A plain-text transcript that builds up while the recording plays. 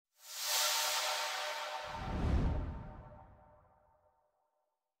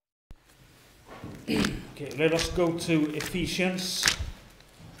Okay, let us go to Ephesians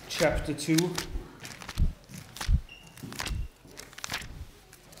chapter 2.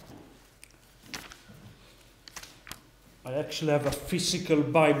 I actually have a physical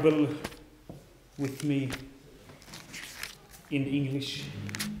Bible with me in English.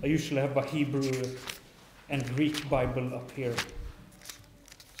 I usually have a Hebrew and Greek Bible up here.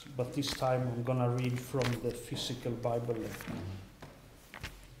 But this time I'm gonna read from the physical Bible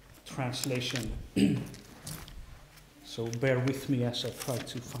translation. So bear with me as I try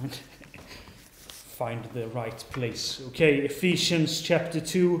to find the right place. Okay, Ephesians chapter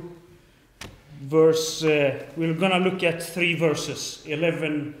 2, verse, we're gonna look at 3 verses,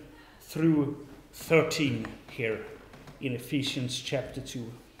 11 through 13 here in Ephesians chapter 2.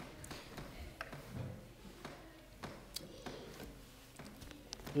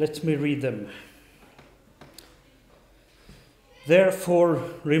 Let me read them. Therefore,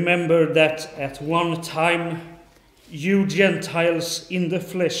 remember that at one time you Gentiles in the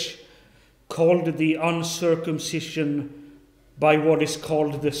flesh, called the uncircumcision by what is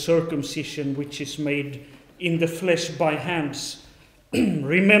called the circumcision, which is made in the flesh by hands.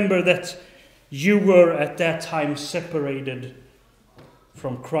 Remember that you were at that time separated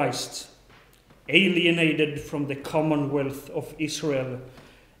from Christ, alienated from the commonwealth of Israel,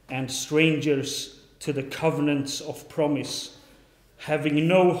 and strangers to the covenants of promise, having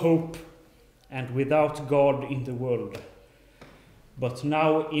no hope and without God in the world. But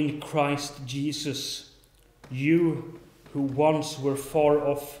now in Christ Jesus, you who once were far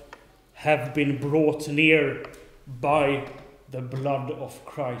off have been brought near by the blood of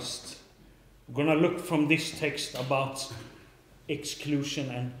Christ. We're going to look from this text about exclusion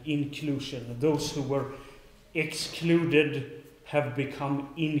and inclusion. Those who were excluded have become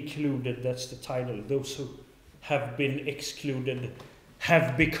included. That's the title. Those who have been excluded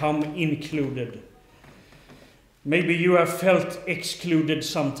have become included. Maybe you have felt excluded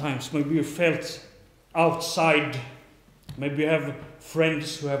sometimes. Maybe you felt outside. Maybe you have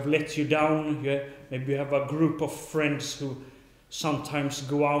friends who have let you down. Maybe you have a group of friends who sometimes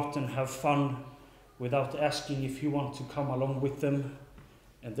go out and have fun without asking if you want to come along with them.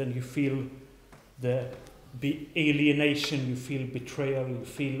 And then you feel the alienation, you feel betrayal, you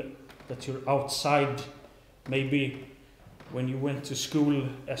feel that you're outside. Maybe when you went to school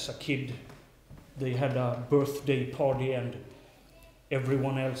as a kid, they had a birthday party and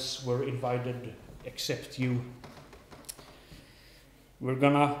everyone else were invited except you. We're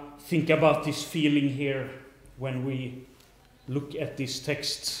gonna think about this feeling here when we look at this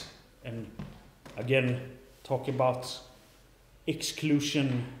text and again talk about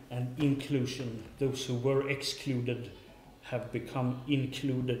exclusion and inclusion. Those who were excluded have become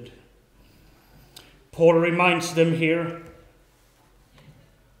included. Paul reminds them here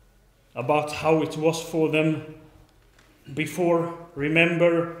about how it was for them before.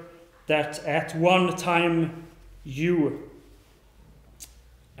 Remember that at one time you,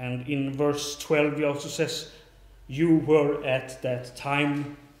 and in verse 12 he also says, you were at that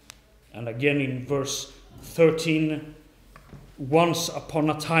time. And again in verse 13, once upon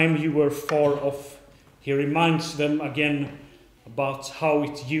a time you were far off. He reminds them again about how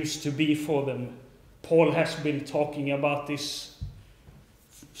it used to be for them. Paul has been talking about this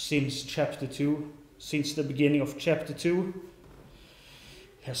since chapter 2, since the beginning of chapter 2.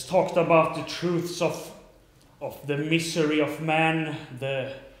 He has talked about the truths of the misery of man,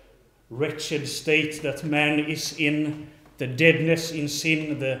 the wretched state that man is in, the deadness in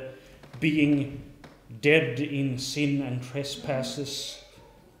sin, the being dead in sin and trespasses,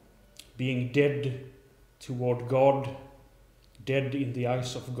 being dead toward God, dead in the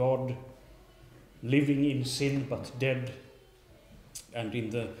eyes of God, living in sin but dead, and in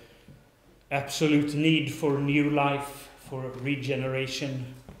the absolute need for new life, for regeneration.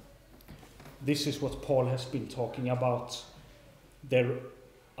 This is what Paul has been talking about, their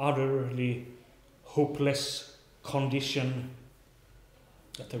utterly hopeless condition,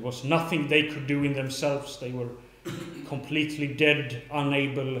 that there was nothing they could do in themselves. They were completely dead,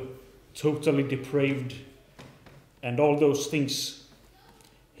 unable, totally depraved, and all those things.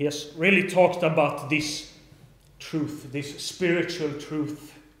 He has really talked about this truth, this spiritual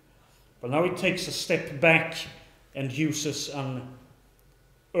truth. But now he takes a step back and uses an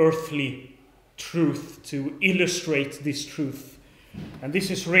earthly truth to illustrate this truth. And this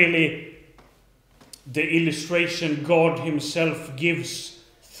is really the illustration God himself gives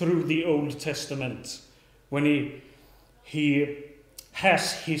through the Old Testament when he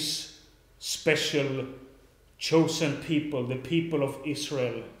has his special chosen people, the people of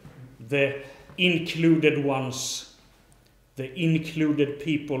Israel, the included ones, the included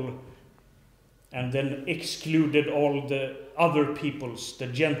people and then excluded all the other peoples, the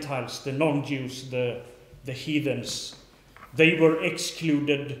Gentiles, the non-Jews, the heathens. They were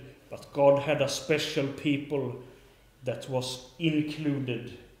excluded, but God had a special people that was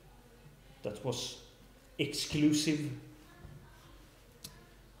included, that was exclusive,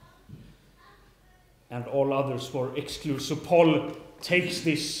 and all others were excluded. So Paul takes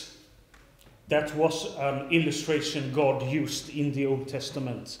this, that was an illustration God used in the Old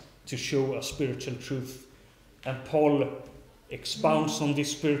Testament to show a spiritual truth. And Paul expounds on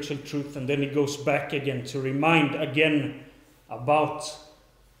this spiritual truth, and then he goes back again to remind again about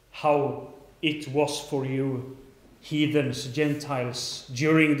how it was for you, heathens, Gentiles,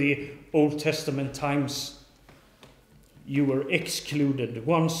 during the Old Testament times. You were excluded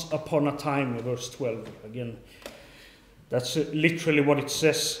once upon a time, verse 12 again. That's literally what it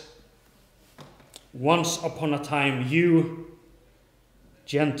says. Once upon a time, you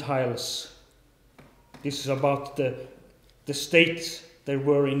Gentiles. This is about the state they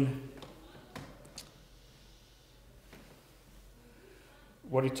were in.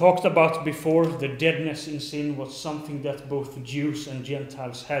 What he talked about before, the deadness in sin, was something that both Jews and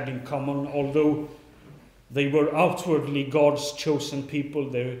Gentiles had in common. Although they were outwardly God's chosen people,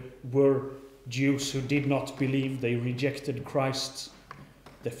 there were Jews who did not believe. They rejected Christ.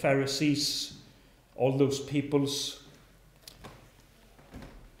 The Pharisees, all those peoples,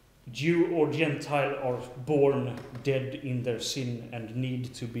 Jew or Gentile, are born dead in their sin and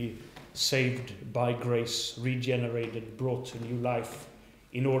need to be saved by grace, regenerated, brought to new life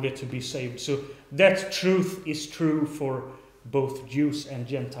in order to be saved. So that truth is true for both Jews and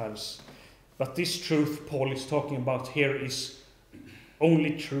Gentiles. But this truth Paul is talking about here is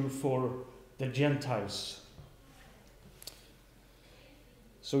only true for the Gentiles.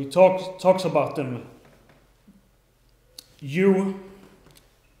 So he talks about them. You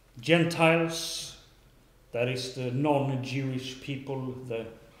Gentiles, that is the non-Jewish people,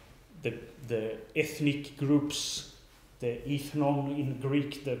 the ethnic groups, the ethnon in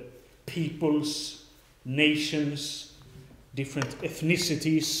Greek, the peoples, nations, different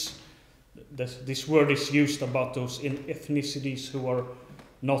ethnicities. This word is used about those ethnicities who are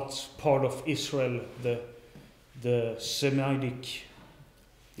not part of Israel, the Semitic,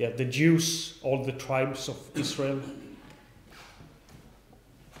 the Jews, all the tribes of Israel.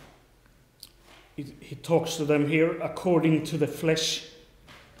 He talks to them here, according to the flesh.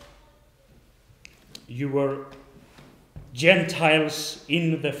 You were Gentiles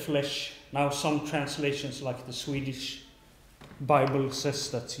in the flesh. Now some translations, like the Swedish Bible, says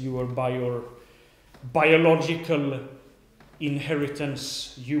that you were by your biological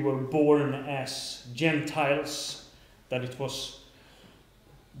inheritance, you were born as Gentiles. That it was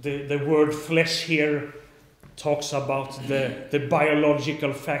the word flesh here talks about the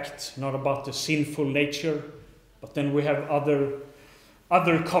biological fact, not about the sinful nature. But then we have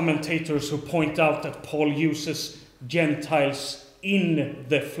other commentators who point out that Paul uses Gentiles in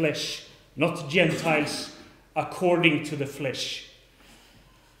the flesh, not Gentiles according to the flesh.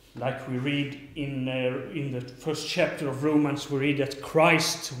 Like we read in the first chapter of Romans, we read that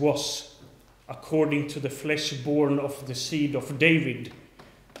Christ was, according to the flesh, born of the seed of David.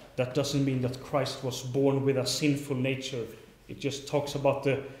 That doesn't mean that Christ was born with a sinful nature. It just talks about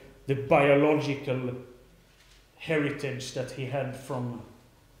the biological heritage that he had from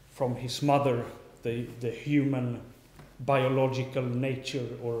his mother, the human biological nature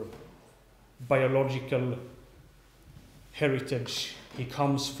or biological heritage. He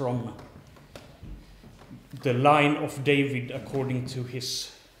comes from the line of David according to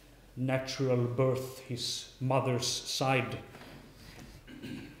his natural birth, his mother's side.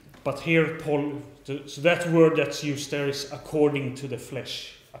 But here Paul, so that word that's used there is according to the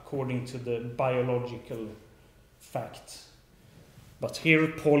flesh, according to the biological fact. But here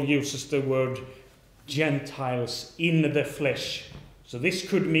Paul uses the word Gentiles in the flesh. So this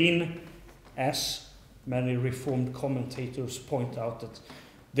could mean, as many Reformed commentators point out, that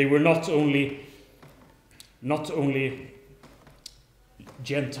they were not only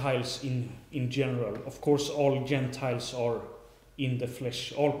Gentiles in general. Of course, all Gentiles are in the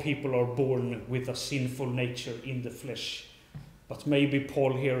flesh. All people are born with a sinful nature in the flesh. But maybe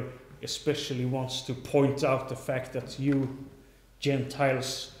Paul here especially wants to point out the fact that you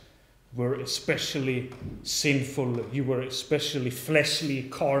Gentiles were especially sinful. You were especially fleshly,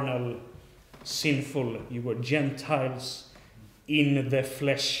 carnal, sinful. You were Gentiles in the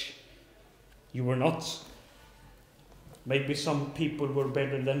flesh. You were not. Maybe some people were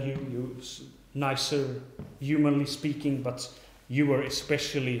better than you nicer, humanly speaking, but you were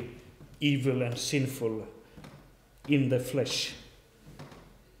especially evil and sinful in the flesh.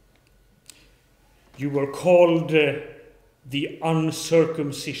 You were called the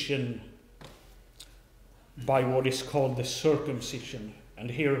uncircumcision by what is called the circumcision. And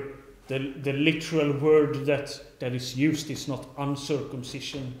here the literal word that is used is not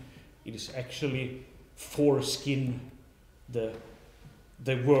uncircumcision, it is actually foreskin, the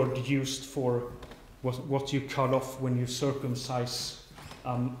word used for what you cut off when you circumcise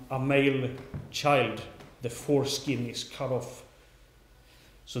a male child. The foreskin is cut off.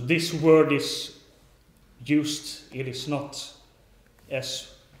 So this word is used, it is not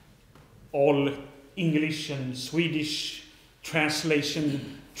as all English and Swedish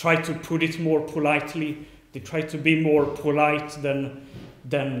translation try to put it more politely. They try to be more polite than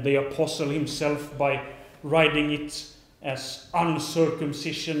the apostle himself by writing it as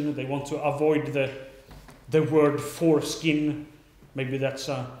uncircumcision. They want to avoid the word foreskin. Maybe that's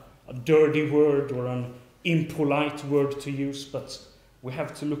a dirty word or an impolite word to use, but we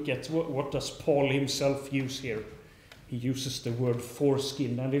have to look at what does Paul himself use here. He uses the word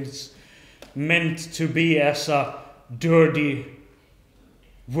foreskin, and it's meant to be as a dirty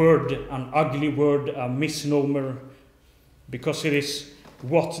word, an ugly word, a misnomer, because it is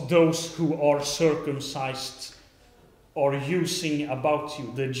what those who are circumcised are using about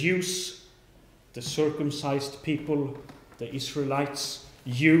you. The Jews, the circumcised people, the Israelites,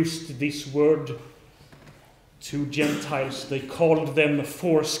 used this word to Gentiles. They called them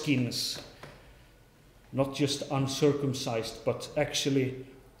foreskins, not just uncircumcised, but actually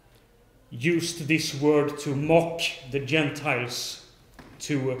used this word to mock the Gentiles,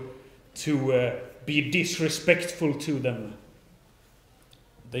 to be disrespectful to them.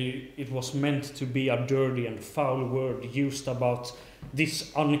 It was meant to be a dirty and foul word used about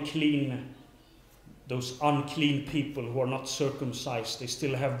those unclean people who are not circumcised. They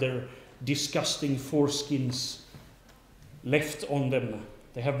still have their disgusting foreskins left on them.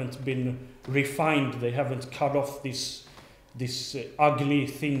 They haven't been refined. They haven't cut off this ugly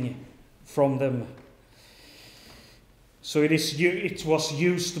thing from them. So it was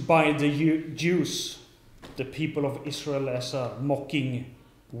used by the Jews, the people of Israel, as a mocking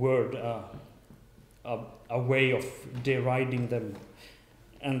word, a way of deriding them.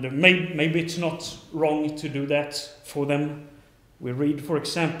 And maybe it's not wrong to do that for them. We read, for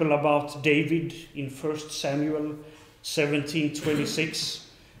example, about David in 1 Samuel 17:26,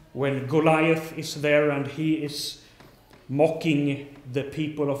 when Goliath is there and he is mocking the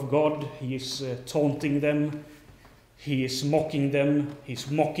people of God. He is taunting them. He is mocking them. He's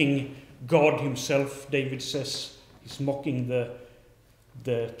mocking God himself, David says. He's mocking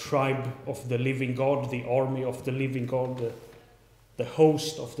the tribe of the living God, the army of the living God, the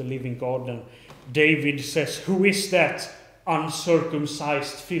host of the living God. And David says, "Who is that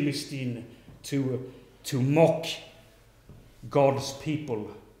uncircumcised Philistine to mock God's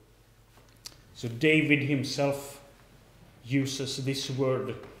people?" So David himself uses this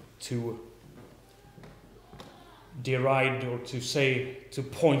word to deride, or to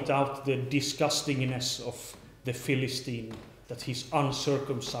point out the disgustingness of the Philistine, that he's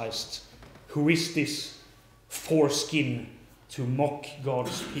uncircumcised. Who is this foreskin to mock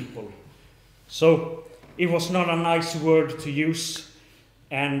God's people? So it was not a nice word to use,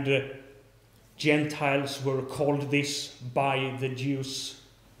 and Gentiles were called this by the Jews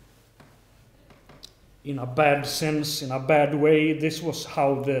in a bad sense, in a bad way. This was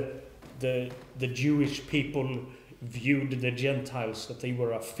how the Jewish people viewed the Gentiles, that they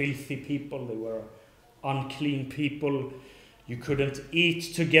were a filthy people, they were unclean people. You couldn't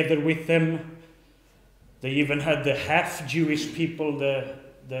eat together with them. They even had the half-Jewish people,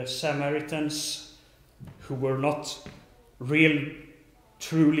 the Samaritans, who were not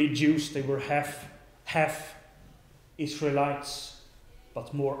truly Jews. They were half Israelites,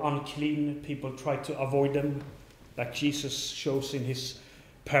 but more unclean. People tried to avoid them, like Jesus shows in his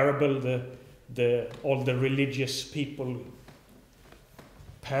parable. All the religious people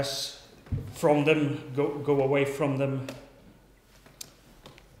pass from them, go away from them.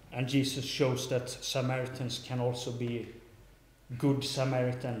 And Jesus shows that Samaritans can also be good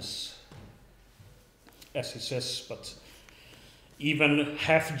Samaritans, as he says. But even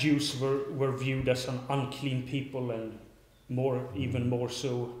half-Jews were viewed as an unclean people, and even more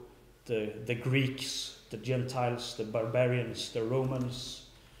so the Greeks, the Gentiles, the barbarians, the Romans,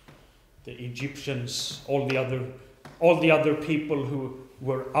 the Egyptians, all the other people who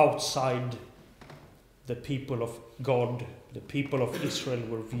were outside the people of God. The people of Israel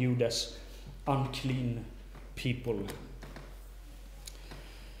were viewed as unclean people.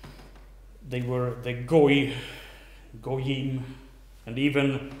 They were the goyim, and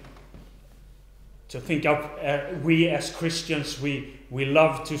even think of we as Christians, we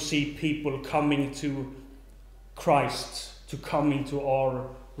love to see people coming to Christ, to come into our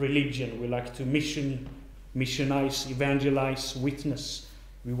religion. We like to missionize, evangelize, witness.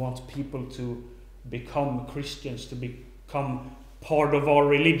 We want people to become Christians, to become part of our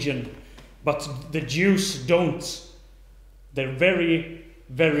religion. But the Jews don't. They're very,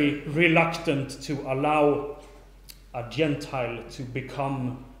 very reluctant to allow a Gentile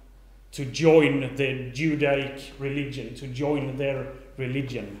to join the Judaic religion, to join their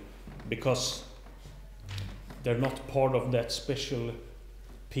religion, because they're not part of that special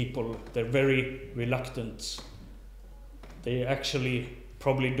people. They're very reluctant. They actually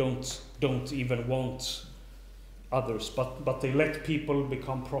probably don't even want others, but they let people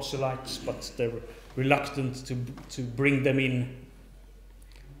become proselytes, but they're reluctant to bring them in,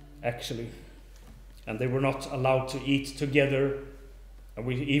 actually. And they were not allowed to eat together. And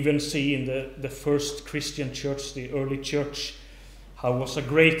we even see in the first Christian church, the early church, how it was a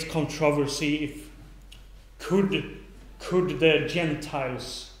great controversy if could the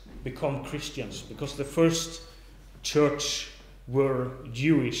Gentiles become Christians? Because the first church were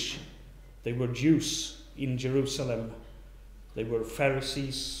Jewish. They were Jews in Jerusalem. They were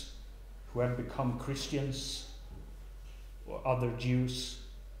Pharisees who had become Christians, or other Jewish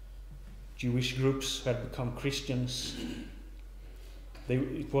groups who had become Christians.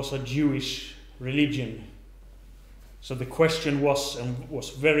 It was a Jewish religion. So the question was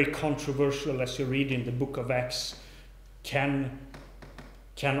very controversial, as you read in the book of Acts. Can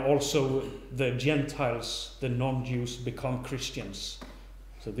also the Gentiles, the non-Jews, become Christians?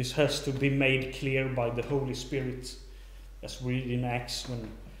 So this has to be made clear by the Holy Spirit, as we read in Acts,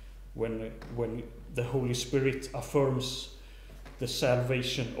 when the Holy Spirit affirms the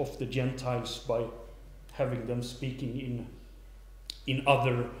salvation of the Gentiles by having them speaking in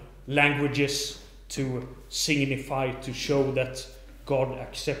other languages, to signify, to show that God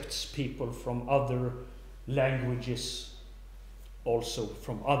accepts people from other languages, also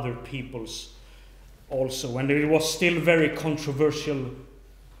from other peoples also. And it was still very controversial.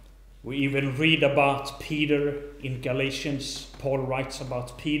 We even read about Peter in Galatians. Paul writes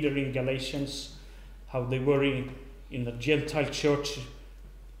about Peter in Galatians, how they were in a Gentile church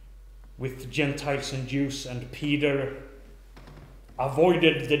with Gentiles and Jews, and Peter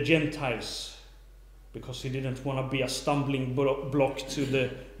avoided the Gentiles because he didn't want to be a stumbling block to the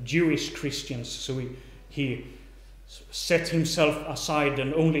Jewish Christians. So he set himself aside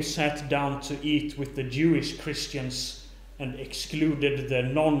and only sat down to eat with the Jewish Christians and excluded the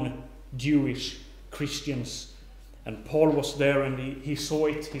non-Jewish Christians. And Paul was there, and he saw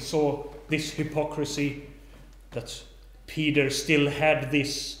it. He saw this hypocrisy, that Peter still had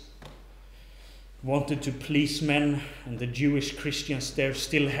this, wanted to please men, and the Jewish Christians there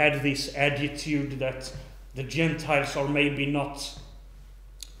still had this attitude that the Gentiles are maybe not,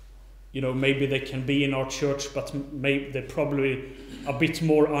 maybe they can be in our church, but maybe they're probably a bit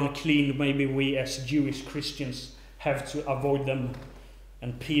more unclean. Maybe we as Jewish Christians have to avoid them.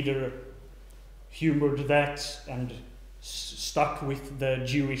 And Peter humored that and stuck with the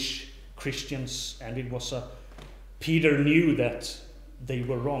Jewish Christians, and Peter knew that they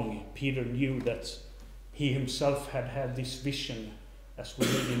were wrong. Peter knew that he himself had this vision, as we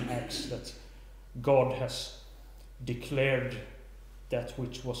read in Acts, that God has declared that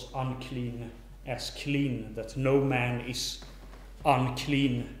which was unclean as clean, that no man is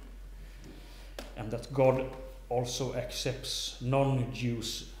unclean, and that God also accepts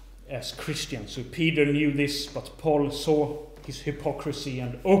non-Jews as Christians. So Peter knew this, but Paul saw his hypocrisy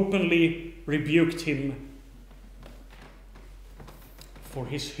and openly rebuked him for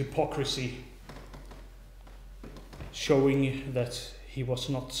his hypocrisy, showing that he was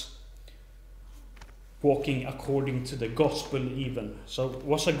not walking according to the gospel even. So it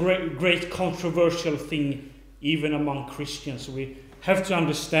was a great controversial thing even among Christians. We have to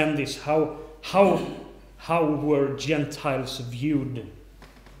understand this, how were Gentiles viewed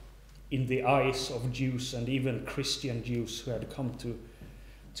in the eyes of Jews, and even Christian Jews who had come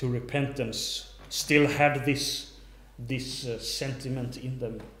to repentance still had this sentiment in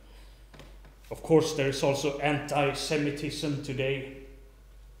them. Of course, there is also anti-Semitism today,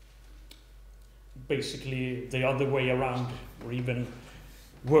 basically the other way around, or even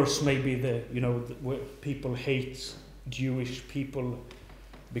worse, maybe where people hate Jewish people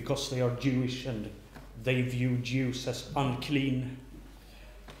because they are Jewish and they view Jews as unclean.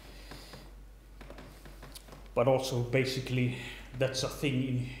 But also, basically, that's a thing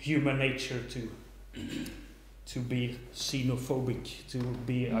in human nature to be xenophobic, to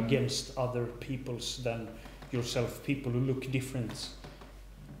be against other peoples than yourself, people who look different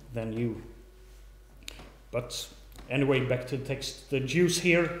than you. But anyway, back to the text. The Jews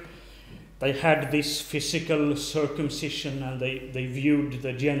here, they had this physical circumcision, and they viewed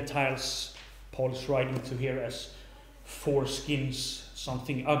the Gentiles, Paul's writing to here, as foreskins,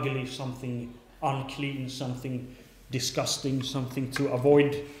 something ugly, something unclean, something disgusting, something to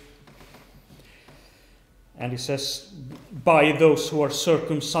avoid. And he says, by those who are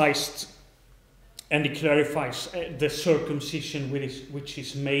circumcised, and he clarifies the circumcision which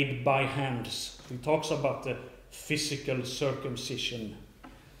is made by hands. He talks about the physical circumcision.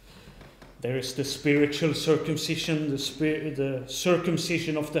 There is the spiritual circumcision, the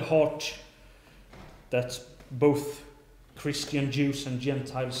circumcision of the heart that both Christian Jews and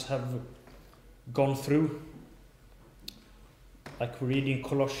Gentiles have gone through. Like we read in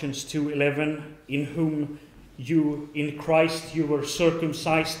Colossians 2:11, in whom you, in Christ, you were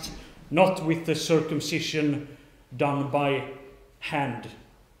circumcised, not with the circumcision done by hand,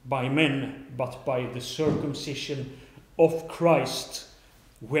 by men, but by the circumcision of Christ,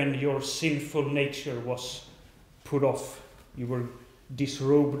 when your sinful nature was put off. You were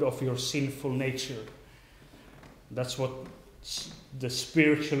disrobed of your sinful nature. That's what the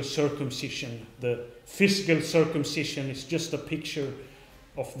spiritual circumcision, the physical circumcision, is just a picture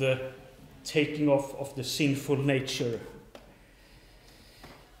of the taking off of the sinful nature.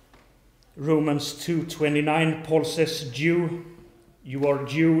 Romans 2:29, Paul says, Jew, you are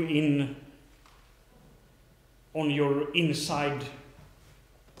Jew on your inside,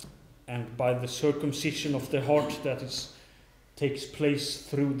 and by the circumcision of the heart that takes place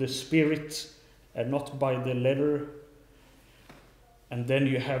through the Spirit and not by the letter. And then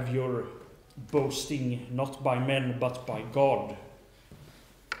you have your boasting not by men but by God.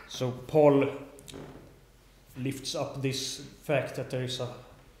 So Paul lifts up this fact that there is a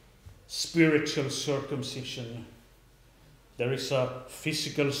spiritual circumcision. There is a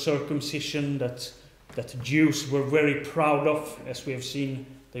physical circumcision that Jews were very proud of, as we have seen.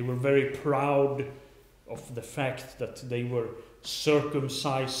 They were very proud of the fact that they were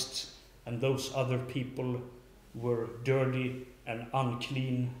circumcised and those other people were dirty and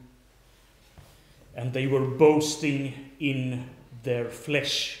unclean. And they were boasting in their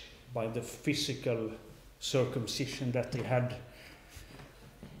flesh by the physical circumcision that they had.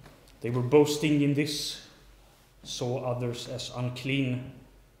 They were boasting in this, saw others as unclean.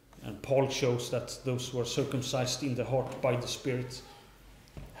 And Paul shows that those who are circumcised in the heart by the Spirit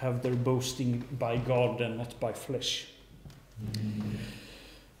have their boasting by God and not by flesh.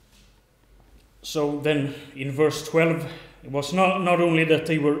 So then in verse 12, it was not only that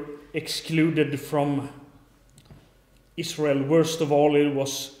they were excluded from Israel, worst of all, it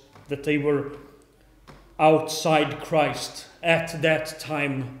was that they were outside Christ. At that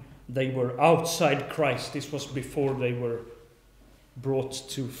time, they were outside Christ. This was before they were brought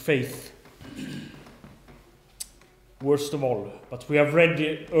to faith. Worst of all. But we have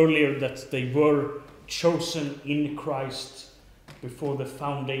read earlier that they were chosen in Christ before the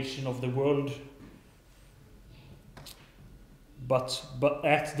foundation of the world. But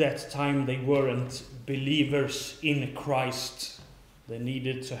at that time they weren't believers in Christ. They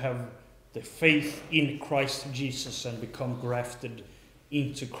needed to have the faith in Christ Jesus and become grafted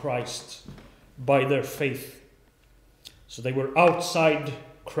into Christ by their faith. So they were outside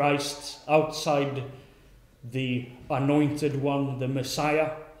Christ, outside the anointed one, the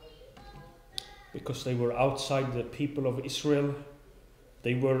Messiah, because they were outside the people of Israel.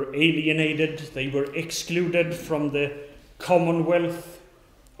 They were alienated, they were excluded from the commonwealth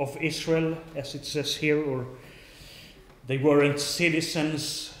of Israel, as it says here, or they weren't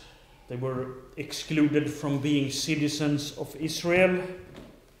citizens. They were excluded from being citizens of Israel.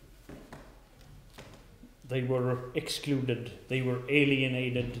 They were excluded, they were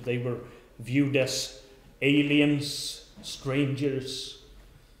alienated, they were viewed as aliens, strangers,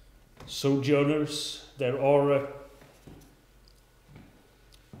 sojourners. They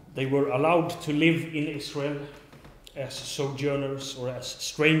were allowed to live in Israel as sojourners or as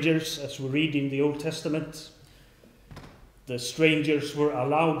strangers, as we read in the Old Testament. The strangers were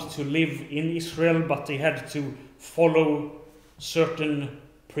allowed to live in Israel, but they had to follow certain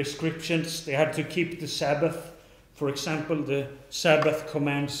prescriptions. They had to keep the Sabbath. For example, the Sabbath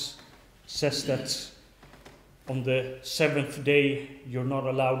commands says that on the seventh day you're not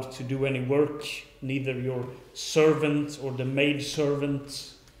allowed to do any work, neither your servant or the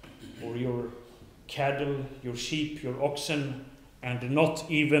maidservant or your cattle, your sheep, your oxen, and not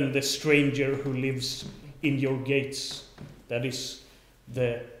even the stranger who lives in your gates. That is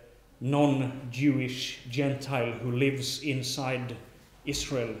the non-Jewish Gentile who lives inside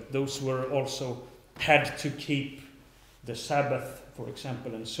Israel. Those were also had to keep the Sabbath, for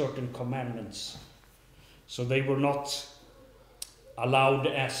example, and certain commandments. So they were not allowed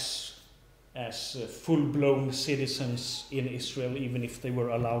as full-blown citizens in Israel, even if they were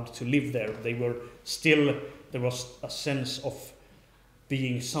allowed to live there. There was a sense of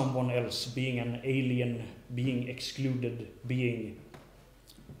being someone else, being an alien, being excluded, being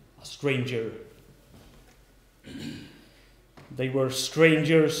a stranger. They were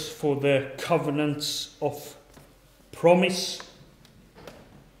strangers for the covenants of promise,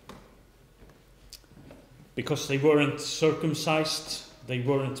 because they weren't circumcised. They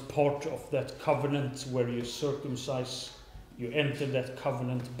weren't part of that covenant where you circumcise. You enter that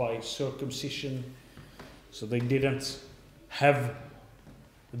covenant by circumcision. So they didn't have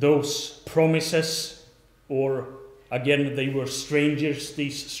those promises, or again, they were strangers.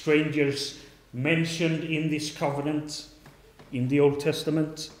 These strangers mentioned in this covenant in the Old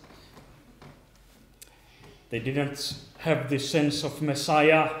Testament. They didn't have the sense of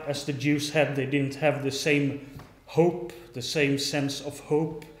Messiah as the Jews had. They didn't have the same hope, the same sense of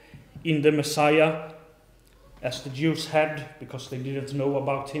hope in the Messiah as the Jews had, because they didn't know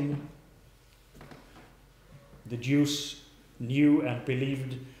about him. The Jews knew and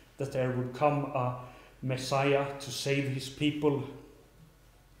believed that there would come a Messiah to save his people.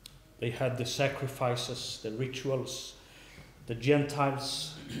 They had the sacrifices, the rituals. The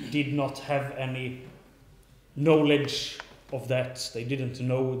Gentiles did not have any knowledge of that. They didn't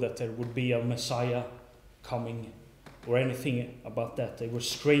know that there would be a Messiah coming or anything about that. They were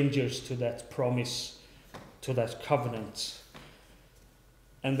strangers to that promise, to that covenant.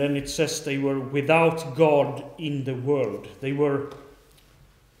 And then it says they were without God in the world. They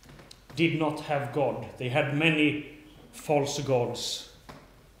did not have God. They had many false gods.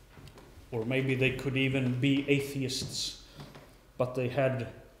 Or maybe they could even be atheists. But they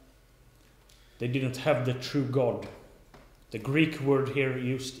didn't have the true God. The Greek word here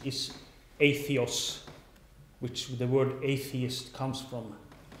used is atheos, which the word atheist comes from.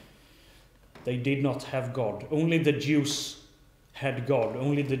 They did not have God. Only the Jews had God.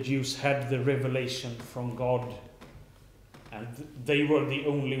 Only the Jews had the revelation from God. And they were the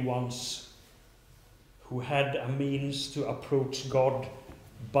only ones who had a means to approach God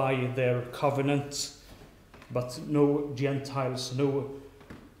by their covenant. But no Gentiles, no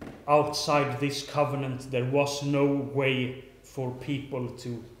outside this covenant, there was no way for people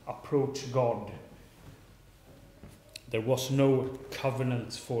to approach God. There was no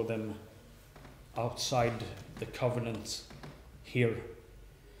covenant for them outside the covenant here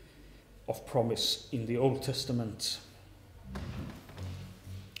of promise in the Old Testament.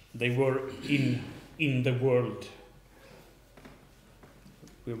 They were in the world.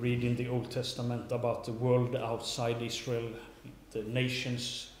 We read in the Old Testament about the world outside Israel, the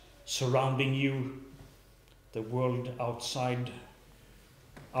nations surrounding you, the world outside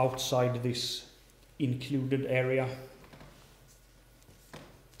this included area.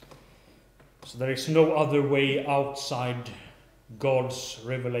 So there is no other way outside God's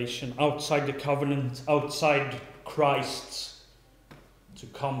revelation, outside the covenant, outside Christ, to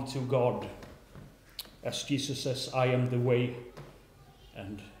come to God. As Jesus says, I am the way,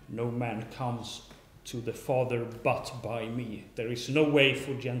 and no man comes to the Father but by me. There is no way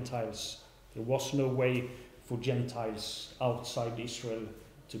for Gentiles. There was no way for Gentiles outside Israel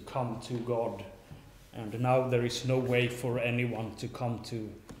to come to God. And now there is no way for anyone to come to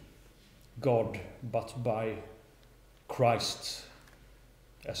God but by Christ.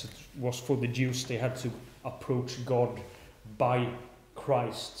 As it was for the Jews, they had to approach God by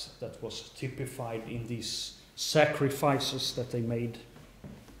Christ. That was typified in these sacrifices that they made.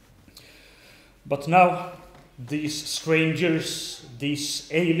 But now these strangers, these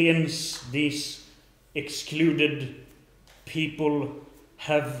aliens, these excluded people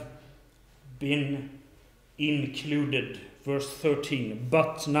have been included. Verse 13,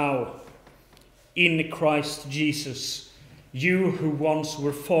 but now in Christ Jesus, you who once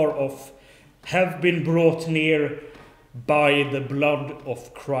were far off have been brought near by the blood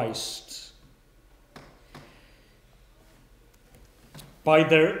of Christ. By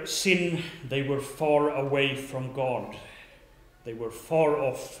their sin, they were far away from God. They were far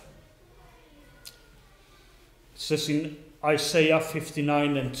off. It says in Isaiah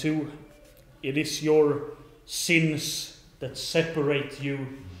 59:2, it is your sins that separate you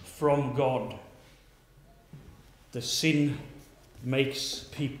from God. The sin makes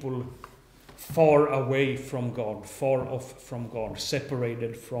people far away from God, far off from God,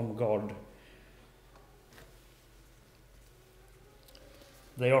 separated from God.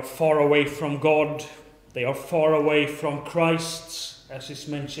 They are far away from God. They are far away from Christ, as is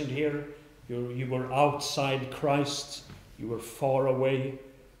mentioned here. You were outside Christ. You were far away.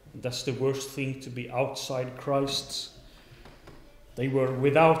 That's the worst thing, to be outside Christ. They were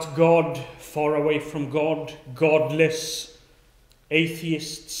without God, far away from God, godless,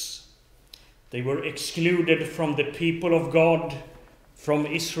 atheists. They were excluded from the people of God, from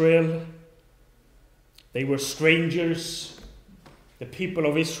Israel. They were strangers. The people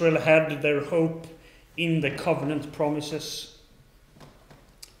of Israel had their hope in the covenant promises.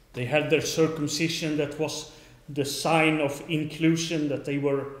 They had their circumcision, that was the sign of inclusion, that they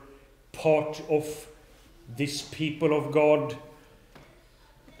were part of this people of God.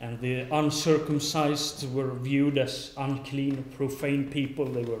 And the uncircumcised were viewed as unclean, profane people.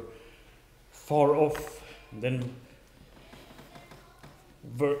 They were far off. And then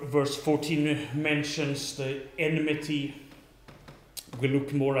verse 14 mentions the enmity. We'll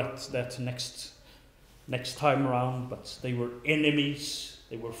look more at that next time around, but they were enemies.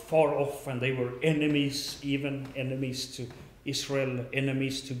 They were far off, and they were enemies, even enemies to Israel,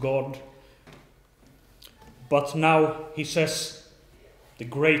 enemies to God. But now he says the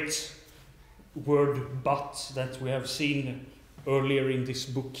great word "but" that we have seen earlier in this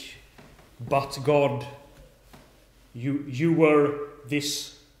book. But God, you were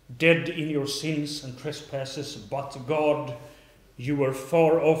this dead in your sins and trespasses, but God, you were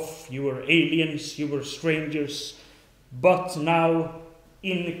far off, you were aliens, you were strangers, but now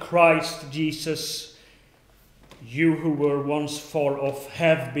in Christ Jesus, you who were once far off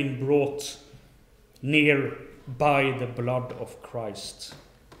have been brought near by the blood of Christ.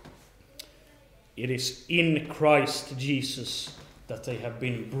 It is in Christ Jesus that they have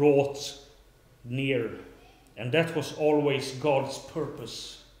been brought near. And that was always God's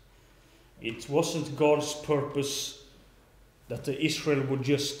purpose. It wasn't God's purpose that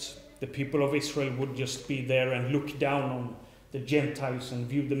the people of Israel would just be there and look down on the Gentiles and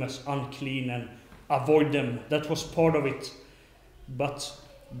view them as unclean and avoid them. That was part of it. But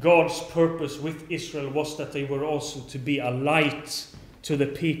God's purpose with Israel was that they were also to be a light to the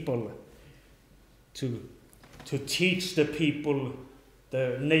people, to teach the people,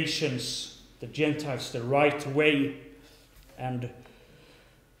 the nations, the Gentiles, the right way. And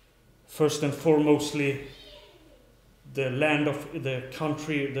first and foremostly, the land of the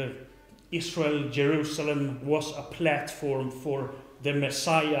country, the Israel, Jerusalem, was a platform for the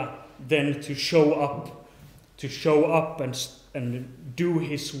Messiah then to show up and do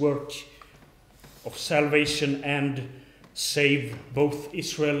his work of salvation and save both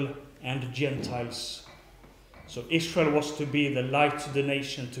Israel and Gentiles. So Israel was to be the light to the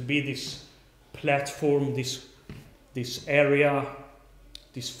nation, to be this platform, this area,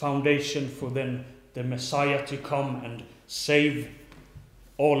 this foundation for then the Messiah to come and save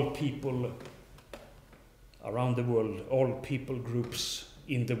all people around the world, all people groups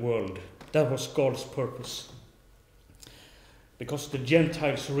in the world. That was God's purpose. Because the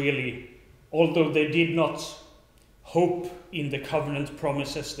Gentiles really, although they did not hope in the covenant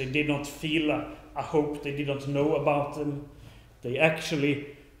promises, they did not feel a hope, they did not know about them, they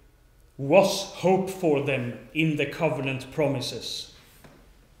actually was hope for them in the covenant promises.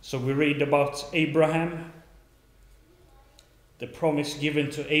 So we read about Abraham, the promise given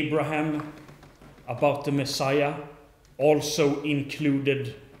to Abraham about the Messiah also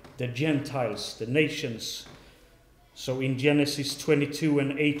included the Gentiles, the nations. So in Genesis 22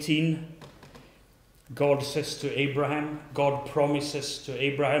 and 18, God says to Abraham, God promises to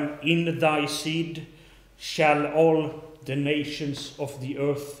Abraham, in thy seed shall all the nations of the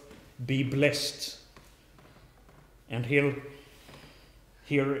earth be blessed. And here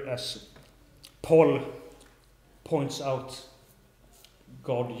as Paul points out,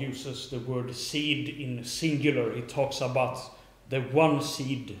 God uses the word seed in singular. He talks about the one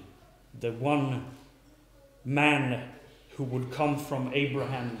seed, the one man who would come from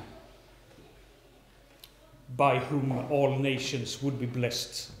Abraham, by whom all nations would be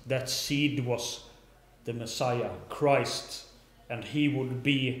blessed. That seed was the Messiah, Christ, and he would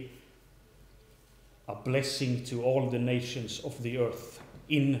be a blessing to all the nations of the earth.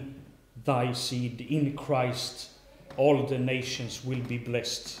 In thy seed, in Christ, all the nations will be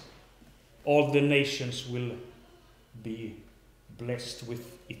blessed. All the nations will be blessed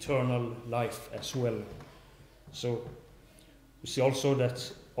with eternal life as well. So we see also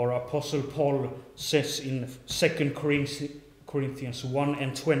that our Apostle Paul says in 2 Corinthians 1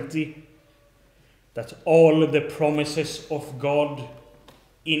 and 20 that all the promises of God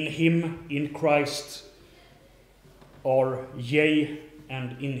in him, in Christ, are yea,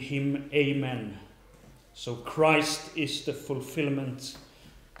 and in him amen. So Christ is the fulfillment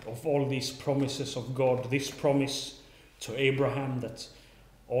of all these promises of God. This promise to Abraham that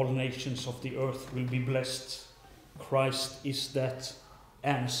all nations of the earth will be blessed. Christ is that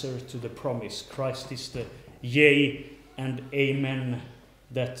answer to the promise. Christ is the yea and amen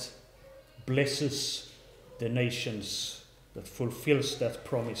that blesses the nations, that fulfills that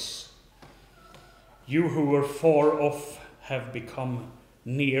promise. You who were far off have become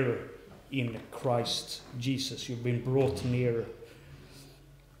near in Christ Jesus. You've been brought near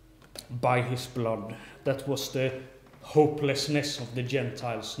by his blood. That was the hopelessness of the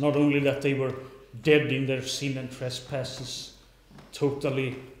Gentiles. Not only that they were dead in their sin and trespasses,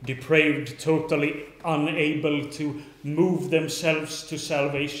 totally depraved, totally unable to move themselves to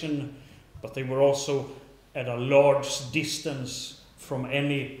salvation, but they were also at a large distance from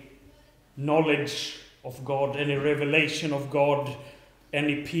any knowledge of God, any revelation of God,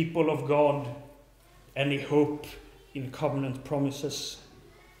 any people of God, any hope in covenant promises.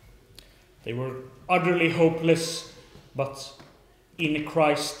 They were utterly hopeless, but in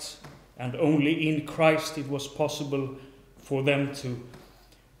Christ, and only in Christ, it was possible for them to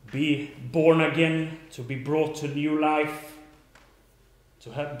be born again, to be brought to new life,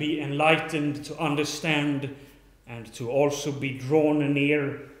 to be enlightened, to understand, and to also be drawn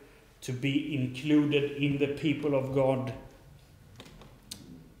near, to be included in the people of God,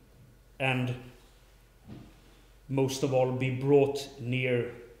 and most of all be brought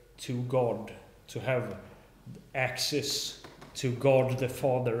near to God, to have access to God the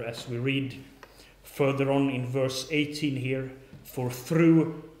Father, as we read further on in verse 18 here. For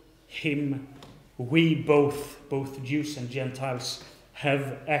through him we both Jews and Gentiles,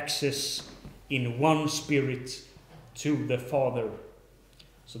 have access in one Spirit to the Father.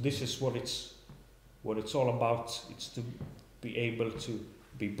 So this is what it's all about. It's to be able to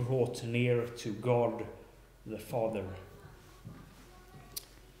be brought near to God the Father.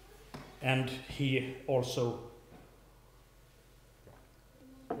 And he also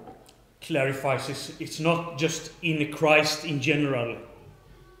clarifies it's not just in Christ in general.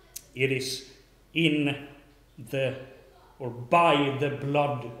 It is in the, or by the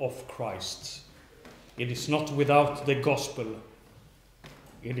blood of Christ. It is not without the gospel.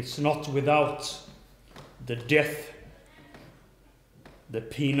 It is not without the death, the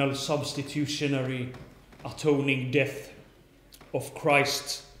penal substitutionary atoning death of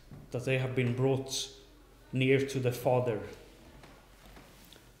Christ, that they have been brought near to the Father.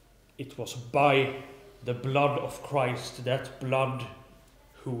 It was by the blood of Christ, that blood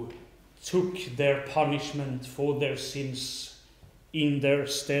who took their punishment for their sins in their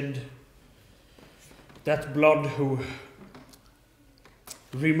stead, that blood who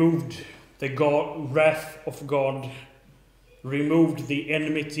removed the wrath of God, removed the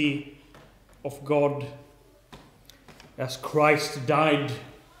enmity of God, as Christ died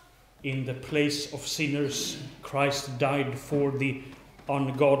in the place of sinners. Christ died for the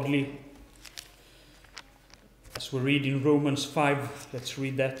ungodly. As we read in Romans 5, let's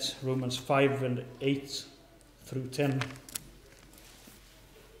read that, Romans 5 and 8 through 10.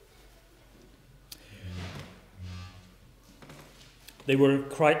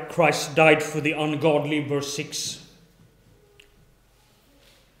 Christ died for the ungodly, verse 6.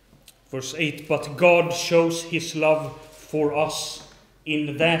 Verse 8, but God shows his love for us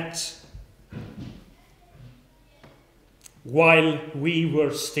in that while we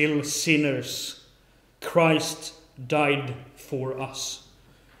were still sinners, Christ died for us.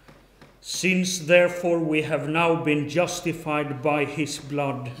 Since therefore we have now been justified by his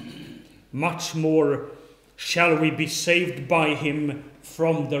blood, much more shall we be saved by him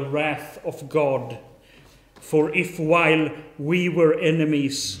from the wrath of God. For if while we were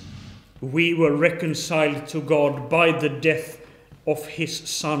enemies, we were reconciled to God by the death of his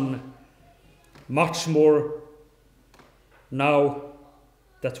Son, much more now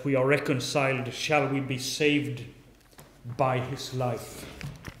that we are reconciled, shall we be saved by his life.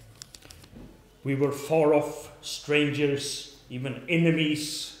 We were far off, strangers, even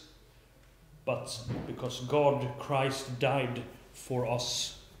enemies, but because God, Christ, died for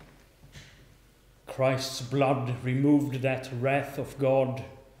us, Christ's blood removed that wrath of God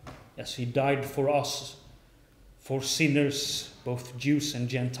as he died for us, for sinners, both Jews and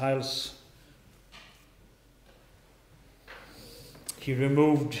Gentiles. He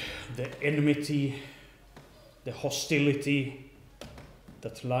removed the enmity, the hostility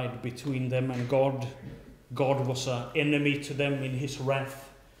that lied between them and God. God was an enemy to them in his wrath.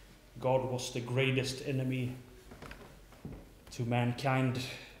 God was the greatest enemy to mankind,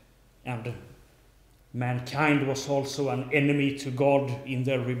 and mankind was also an enemy to God in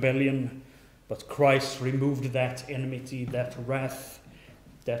their rebellion. But Christ removed that enmity, that wrath,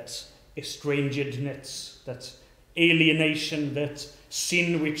 that estrangedness, that alienation, that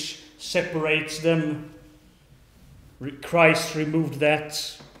sin which separates them. Christ removed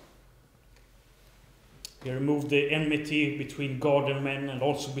that. He removed the enmity between God and men, and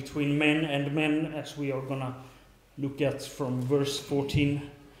also between men and men, as we are going to look at from verse 14.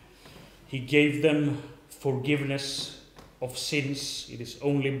 He gave them forgiveness of sins. It is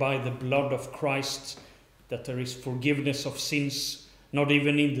only by the blood of Christ that there is forgiveness of sins. Not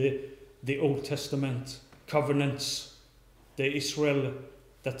even in the Old Testament covenants, the Israel,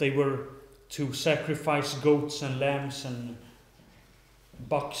 that they were to sacrifice goats and lambs and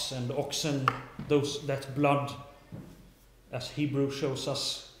bucks and oxen. That blood, as Hebrew shows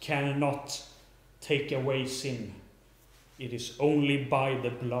us, cannot take away sin. It is only by the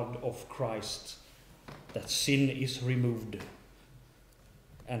blood of Christ that sin is removed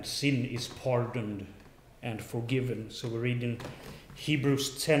and sin is pardoned and forgiven. So we read in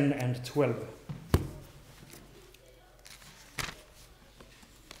Hebrews 10 and 12.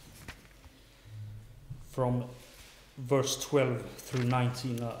 From verse 12 through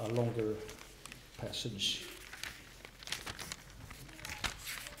 19, a longer passage.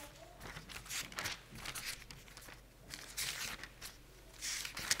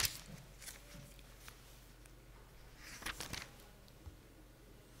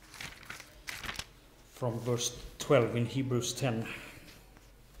 From verse 12 in Hebrews 10.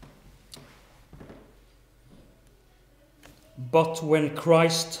 But when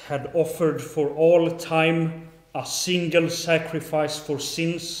Christ had offered for all time a single sacrifice for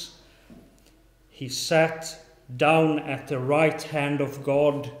sins, he sat down at the right hand of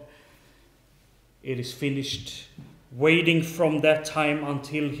God. It is finished, waiting from that time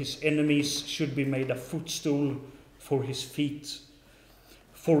until his enemies should be made a footstool for his feet.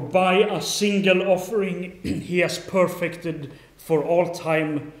 For by a single offering he has perfected for all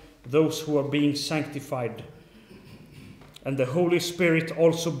time those who are being sanctified. And the Holy Spirit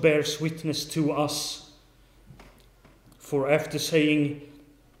also bears witness to us. For after saying,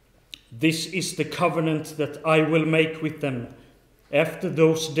 "This is the covenant that I will make with them. After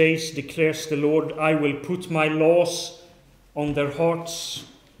those days, declares the Lord, I will put my laws on their hearts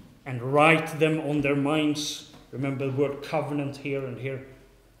and write them on their minds." Remember the word covenant here, and here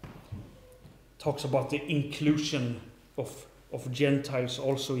talks about the inclusion of Gentiles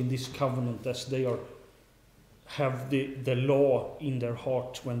also in this covenant, as they have the law in their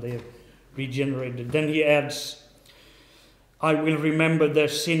heart when they are regenerated. Then he adds, "I will remember their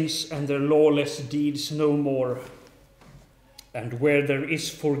sins and their lawless deeds no more. And where there is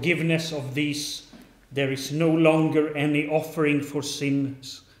forgiveness of these, there is no longer any offering for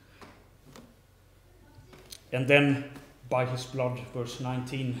sins." And then, by his blood, verse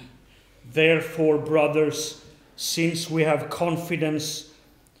 19, "Therefore, brothers, since we have confidence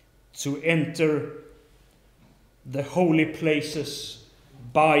to enter the holy places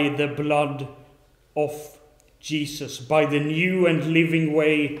by the blood of Jesus, by the new and living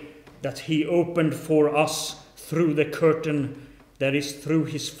way that he opened for us through the curtain that is through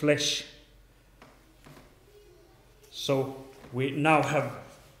his flesh." So we now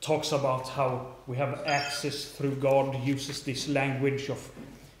talks about how we have access through God, uses this language of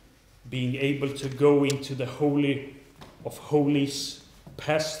being able to go into the Holy of Holies,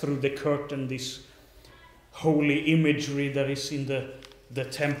 pass through the curtain, this holy imagery that is in the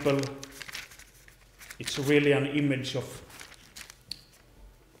temple. It's really an image of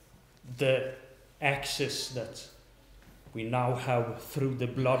the access that we now have through the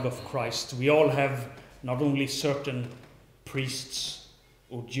blood of Christ. We all have, not only certain priests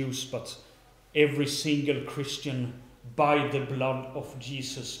or Jews, but every single Christian by the blood of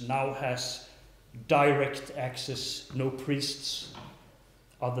Jesus now has direct access. No priests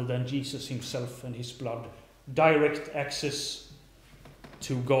other than Jesus himself and his blood. Direct access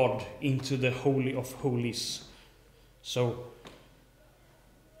to God into the Holy of Holies. So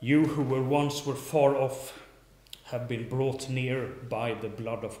you who once were far off have been brought near by the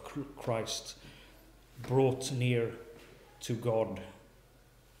blood of Christ, brought near to God.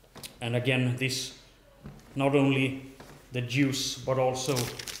 And again, this not only the Jews but also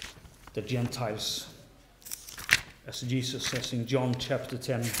the Gentiles, as Jesus says in John chapter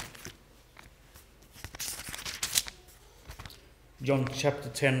 10. John chapter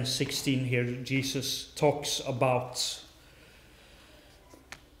 10, 16 here, Jesus talks about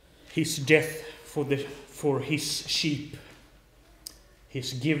his death for his sheep.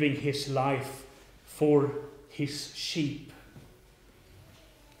 He's giving his life for his sheep.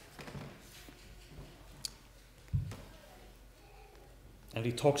 And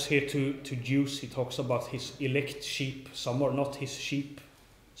he talks here to Jews. He talks about his elect sheep. Some are not his sheep.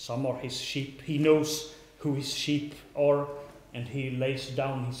 Some are his sheep. He knows who his sheep are, and he lays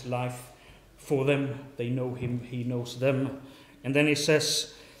down his life for them. They know him, he knows them. And then he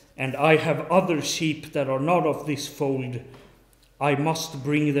says, and I have other sheep that are not of this fold. I must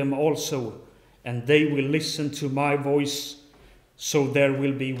bring them also, and they will listen to my voice. So there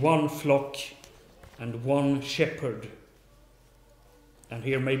will be one flock and one shepherd. And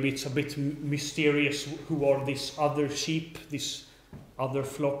here maybe it's a bit mysterious who are these other sheep, this other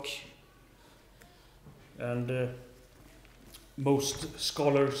flock. And most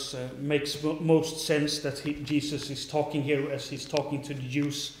scholars makes most sense that Jesus is talking here as he's talking to the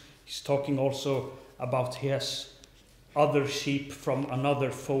Jews. He's talking also about he has other sheep from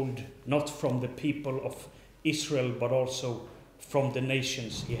another fold, not from the people of Israel, but also from the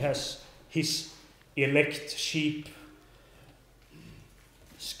nations. He has his elect sheep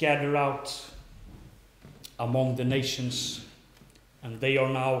scattered out among the nations, and they are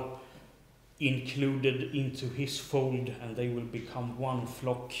now included into his fold, and they will become one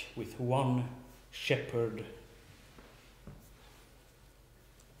flock with one shepherd.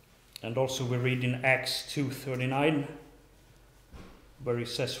 And also we read in Acts 2:39, where he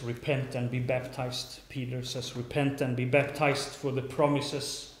says, repent and be baptized. Peter says, repent and be baptized, for the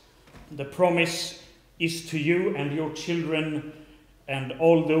promise is to you and your children and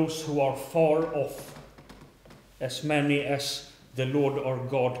all those who are far off, as many as the Lord our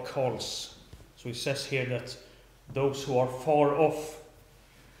God calls. So he says here that those who are far off,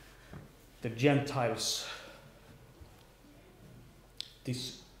 the Gentiles,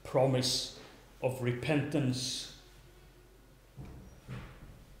 this promise of repentance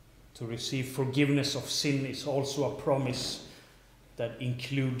to receive forgiveness of sin is also a promise that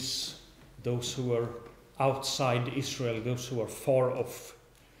includes those who are outside Israel, those who are far off.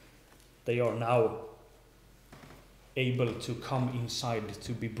 They are now able to come inside,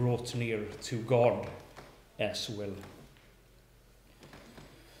 to be brought near to God as well.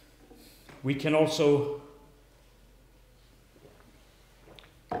 We can also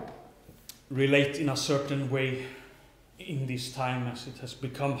relate in a certain way in this time, as it has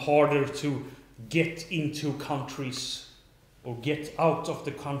become harder to get into countries or get out of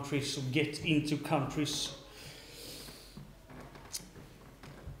the countries or get into countries.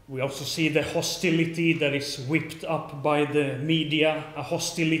 We also see the hostility that is whipped up by the media, a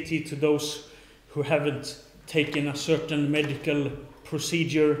hostility to those who haven't taken a certain medical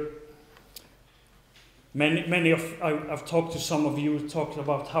procedure. I've talked to some of you, talked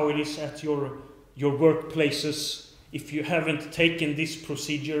about how it is at your workplaces. If you haven't taken this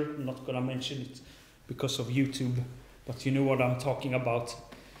procedure, I'm not going to mention it because of YouTube, but you know what I'm talking about.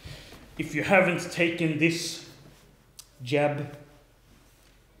 If you haven't taken this jab,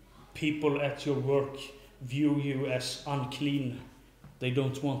 people at your work view you as unclean. They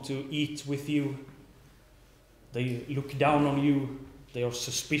don't want to eat with you. They look down on you. They are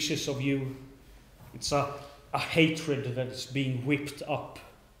suspicious of you. It's a hatred that is being whipped up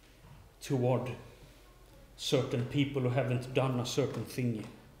toward certain people who haven't done a certain thing.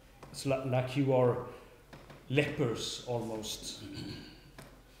 It's like you are lepers almost.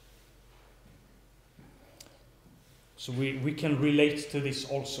 So we can relate to this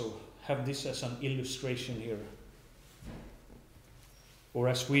also, have this as an illustration here. Or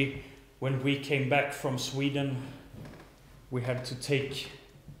as when we came back from Sweden, we had to take,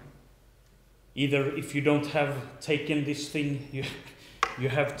 either if you don't have taken this thing, you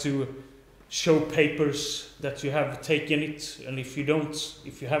have to show papers that you have taken it, and if you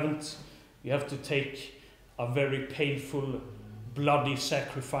haven't, you have to take a very painful, bloody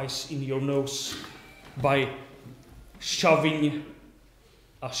sacrifice in your nose by shoving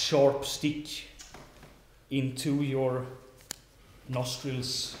a sharp stick into your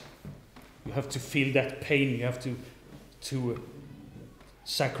nostrils. You have to feel that pain. You have to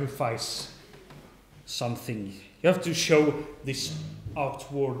sacrifice something. You have to show this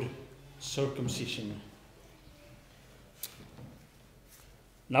outward circumcision.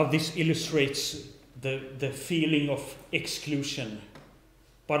 Now this illustrates the feeling of exclusion,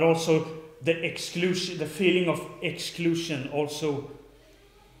 but also the feeling of exclusion also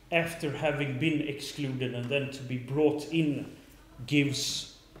after having been excluded and then to be brought in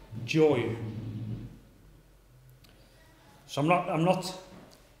gives joy. So I'm not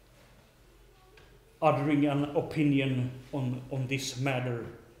uttering an opinion on this matter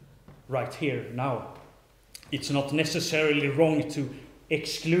right here now. It's not necessarily wrong to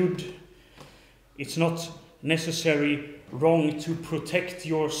exclude. It's not necessarily wrong to protect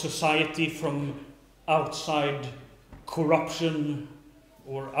your society from outside corruption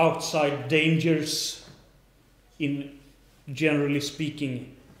or outside dangers. In generally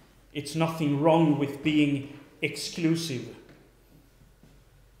speaking, it's nothing wrong with being exclusive.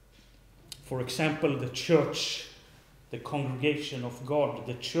 For example, the church, the congregation of God,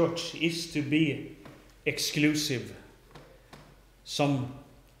 the church is to be exclusive. Some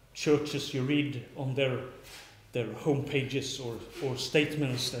churches you read on their home pages or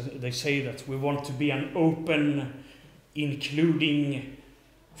statements, they say that we want to be an open, including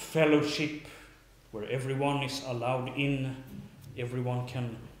fellowship where everyone is allowed in, everyone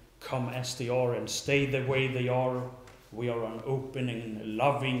can come as they are and stay the way they are. We are an open and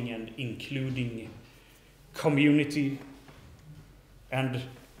loving and including community, and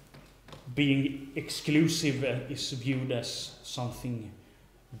being exclusive is viewed as something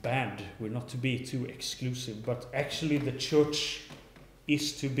bad. We're not to be too exclusive, but actually the church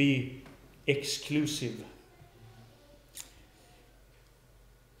is to be exclusive.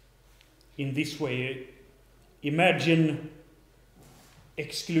 In this way, imagine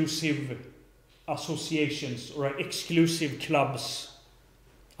exclusive associations or exclusive clubs.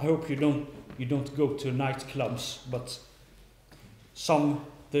 I hope you don't go to nightclubs, but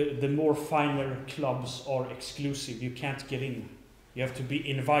the more finer clubs are exclusive. You can't get in. You have to be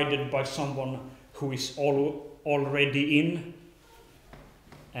invited by someone who is already in,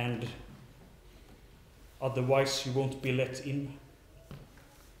 and otherwise you won't be let in.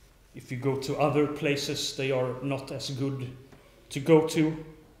 If you go to other places, they are not as good to go to.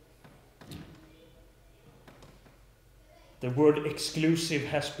 The word exclusive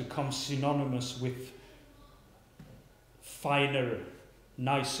has become synonymous with finer,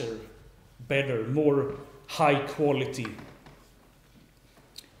 nicer, better, more high quality.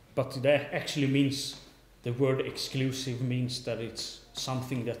 But that actually means, the word exclusive means that it's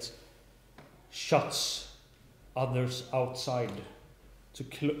something that shuts others outside, to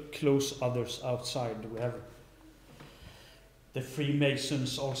close others outside. We have the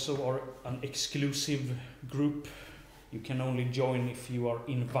Freemasons also are an exclusive group. You can only join if you are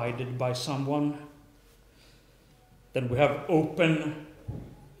invited by someone. Then we have open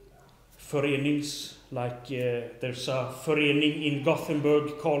förenings, like there's a förening in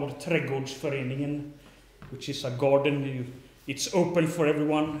Gothenburg called Trädgårdsföreningen, which is a garden. It's open for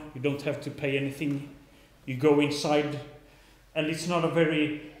everyone. You don't have to pay anything. You go inside, and it's not a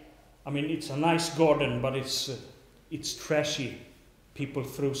very, it's a nice garden, but it's trashy. People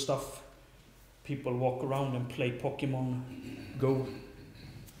throw stuff. People walk around and play Pokemon Go.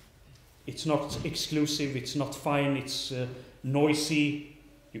 It's not exclusive, it's not fine, it's noisy.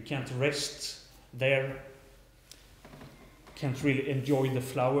 You can't rest there. Can't really enjoy the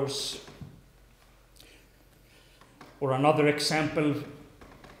flowers. Or another example,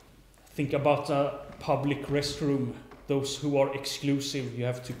 think about a public restroom. Those who are exclusive, you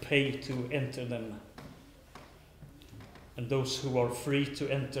have to pay to enter them. And those who are free to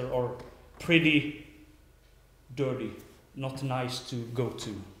enter are pretty dirty, not nice to go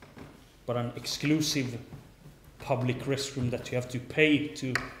to. But an exclusive public restroom that you have to pay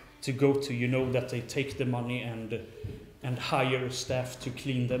to go to, you know that they take the money and hire staff to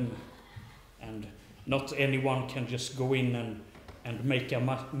clean them. And not anyone can just go in and make a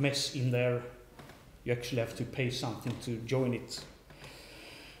mess in there. You actually have to pay something to join it.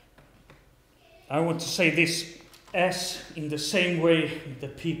 I want to say this, as in the same way the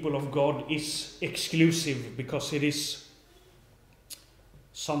people of God is exclusive, because it is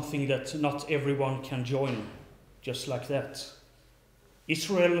something that not everyone can join, just like that.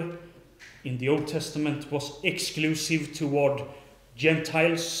 Israel in the Old Testament was exclusive toward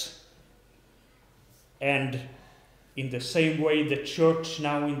Gentiles, and in the same way the church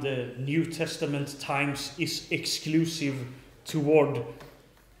now in the New Testament times is exclusive toward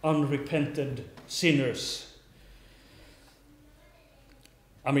unrepented sinners.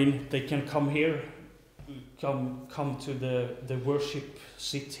 They can come here, come to the worship,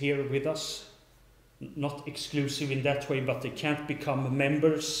 sit here with us. Not exclusive in that way, but they can't become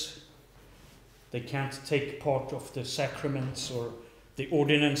members. They can't take part of the sacraments or the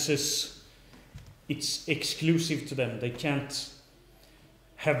ordinances. It's exclusive to them. They can't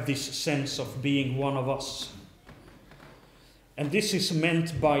have this sense of being one of us. And this is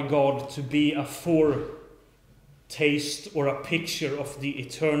meant by God to be a foretaste or a picture of the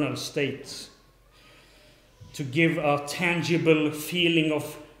eternal state, to give a tangible feeling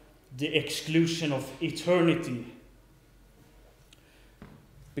of the exclusion of eternity.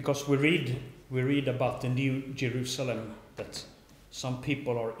 Because we read about the New Jerusalem, that some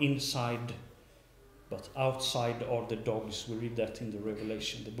people are inside, but outside are the dogs. We read that in the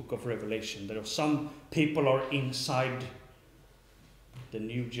Revelation, the book of Revelation. There are some people are inside the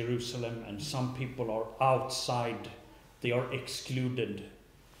New Jerusalem, and some people are outside. They are excluded.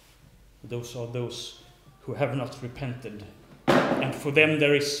 Those are those who have not repented. And for them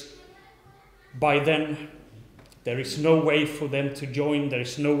there is by then there is no way for them to join, there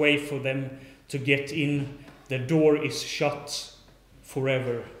is no way for them to get in. The door is shut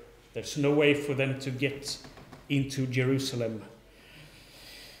forever. There's no way for them to get into Jerusalem.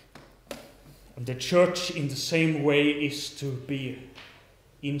 And the church in the same way is to be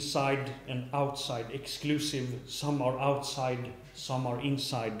inside and outside, exclusive. Some are outside, some are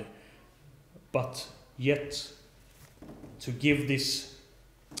inside. But yet to give this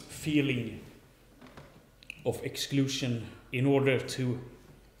feeling of exclusion in order to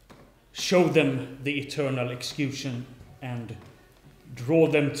show them the eternal exclusion and draw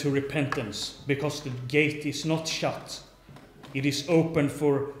them to repentance, because the gate is not shut. It is open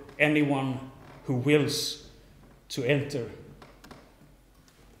for anyone who wills to enter.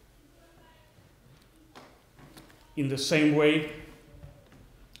 In the same way,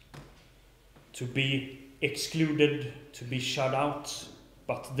 to be excluded, to be shut out,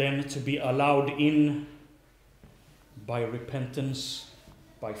 but then to be allowed in by repentance,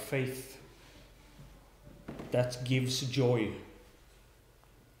 by faith, that gives joy.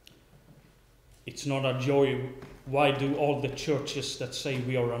 It's not a joy. Why do all the churches that say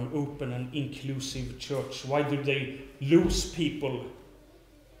we are an open and inclusive church, why do they lose people?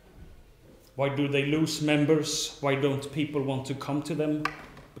 Why do they lose members? Why don't people want to come to them?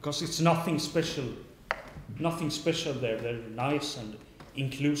 Because it's nothing special. Nothing special there. They're nice and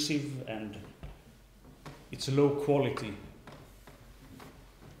inclusive, and it's low quality.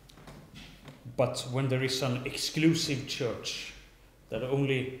 But when there is an exclusive church that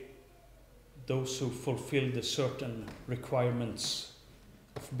only those who fulfill the certain requirements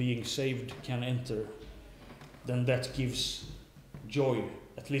of being saved can enter, then that gives joy.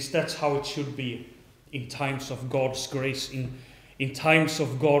 At least that's how it should be in times of God's grace. In times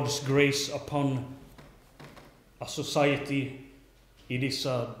of God's grace upon a society, it is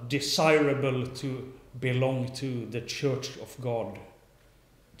desirable to belong to the church of God,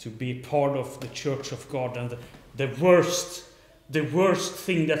 to be part of the church of God. And the worst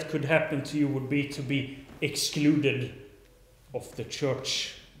thing that could happen to you would be to be excluded of the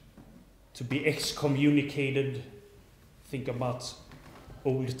church, to be excommunicated. Think about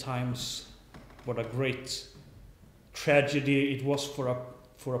old times, what a great tragedy it was for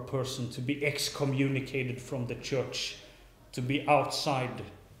a person to be excommunicated from the church, to be outside.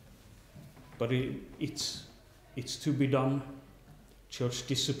 But it's to be done. Church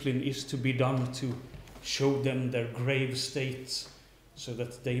discipline is to be done to show them their grave state, so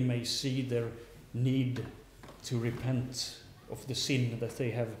that they may see their need to repent of the sin that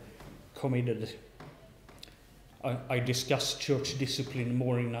they have committed. I discuss church discipline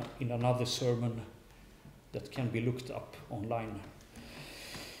more in another sermon that can be looked up online.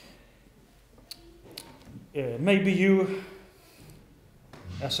 Maybe you,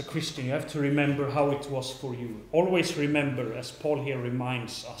 as a Christian, you have to remember how it was for you. Always remember, as Paul here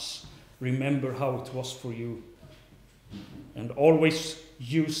reminds us, remember how it was for you. And always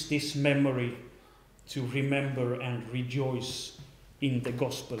use this memory to remember and rejoice in the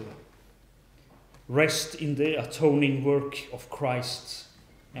gospel. Rest in the atoning work of Christ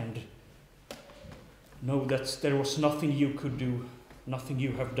and know that there was nothing you could do, nothing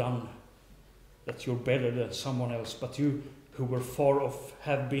you have done, that you're better than someone else, but you who were far off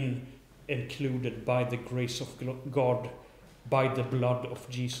have been included by the grace of God, by the blood of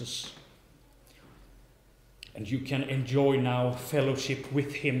Jesus. And you can enjoy now fellowship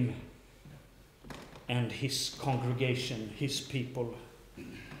with him and his congregation, his people.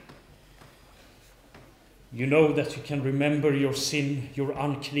 You know that you can remember your sin, your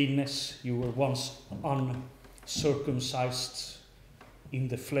uncleanness. You were once uncircumcised in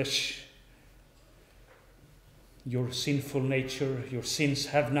the flesh. Your sinful nature, your sins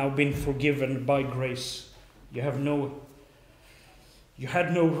have now been forgiven by grace. You had no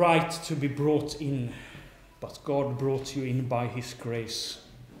right to be brought in, but God brought you in by his grace.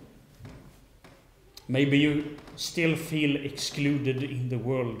 Maybe you still feel excluded in the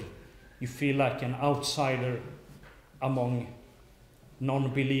world. You feel like an outsider among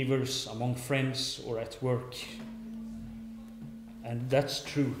non-believers, among friends, or at work. And that's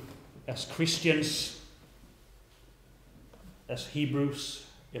true. As Christians, as Hebrews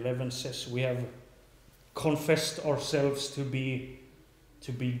 11 says, we have confessed ourselves to be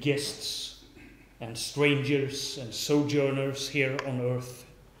guests and strangers and sojourners here on earth.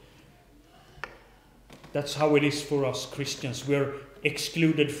 That's how it is for us Christians. We're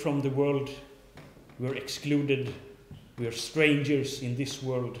excluded from the world. We're excluded. We're strangers in this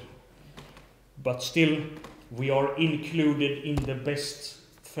world. But still, we are included in the best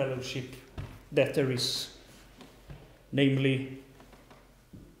fellowship that there is. Namely,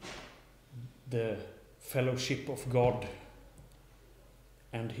 the fellowship of God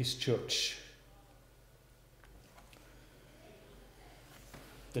and His church.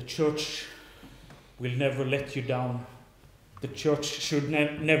 The church will never let you down. The church should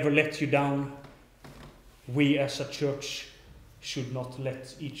never let you down. We as a church should not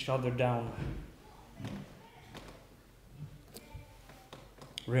let each other down.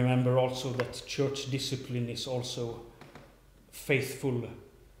 Remember also that church discipline is also faithful.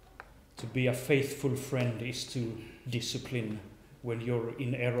 To be a faithful friend is to discipline when you're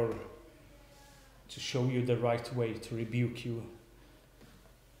in error, to show you the right way, to rebuke you.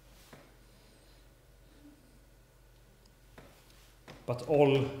 But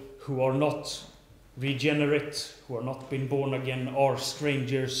all who are not regenerate, who are not been born again, are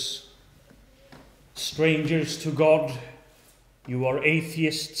strangers. Strangers to God. You are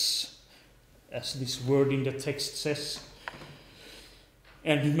atheists, as this word in the text says.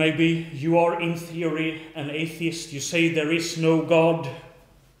 And maybe you are in theory an atheist. You say there is no God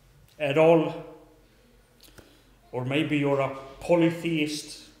at all. Or maybe you're a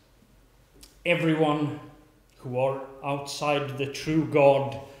polytheist. Everyone who are outside the true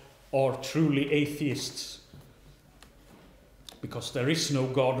God are truly atheists. Because there is no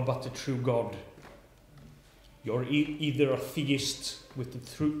God but the true God. You're either a theist with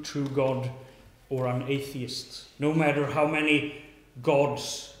the true God or an atheist. No matter how many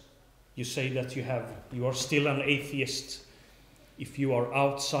gods you say that you have, you are still an atheist if you are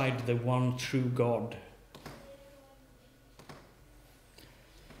outside the one true God.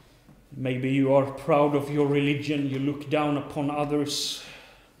 Maybe you are proud of your religion, you look down upon others.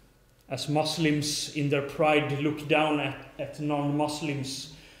 As Muslims in their pride look down at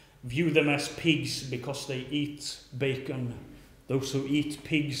non-Muslims, view them as pigs because they eat bacon. Those who eat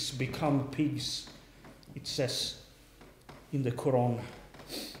pigs become pigs, it says in the Quran.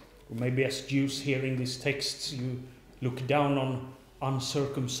 Or maybe as Jews hearing these texts, you look down on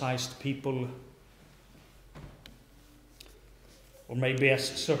uncircumcised people. Or maybe as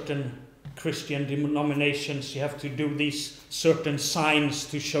certain Christian denominations, you have to do these certain signs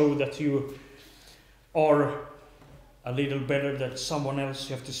to show that you are a little better than someone else.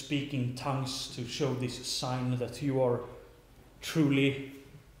 You have to speak in tongues to show this sign that you are truly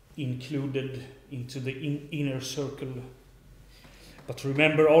included into the inner circle. But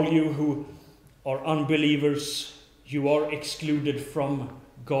remember, all you who are unbelievers, you are excluded from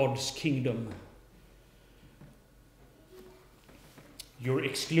God's kingdom. You're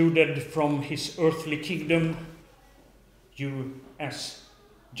excluded from His earthly kingdom. You, as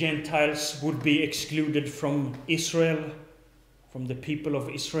Gentiles, would be excluded from Israel, from the people of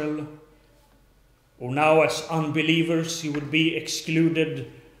Israel. Or now, as unbelievers, you would be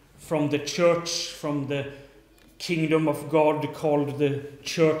excluded from the church, from the kingdom of God called the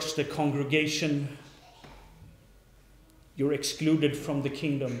church, the congregation. You're excluded from the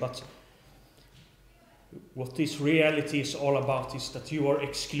kingdom, but what this reality is all about is that you are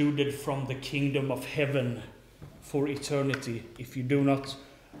excluded from the kingdom of heaven for eternity. If you do not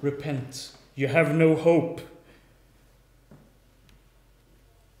repent, you have no hope.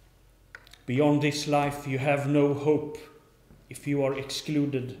 Beyond this life, you have no hope if you are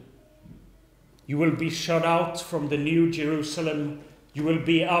excluded. You will be shut out from the New Jerusalem. You will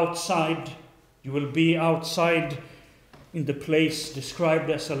be outside. You will be outside in the place described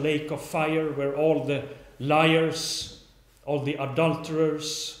as a lake of fire, where all the liars, all the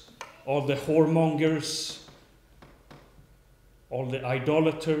adulterers, all the whoremongers, all the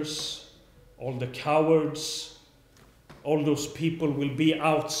idolaters, all the cowards, all those people will be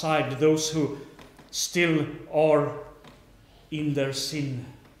outside, those who still are in their sin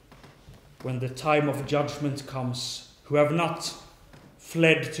when the time of judgment comes, who have not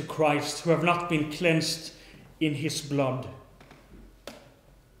fled to Christ, who have not been cleansed in His blood.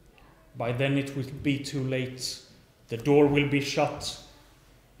 By then it will be too late. The door will be shut.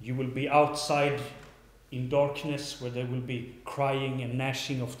 You will be outside in darkness, where there will be crying and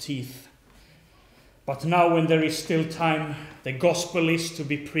gnashing of teeth. But now, when there is still time, the gospel is to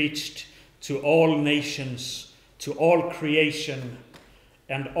be preached to all nations, to all creation,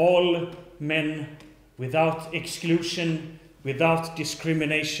 and all men without exclusion, without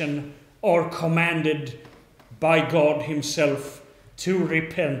discrimination, are commanded by God Himself to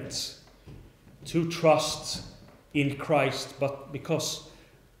repent, to trust in Christ, but because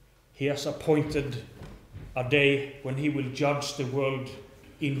He has appointed a day when He will judge the world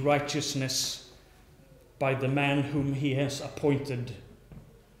in righteousness by the man whom He has appointed,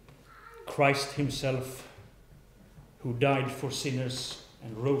 Christ Himself, who died for sinners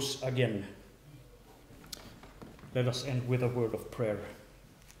and rose again. Let us end with a word of prayer.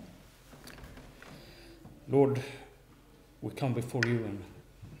 Lord, we come before you and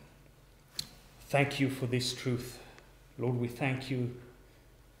thank you for this truth. Lord, we thank you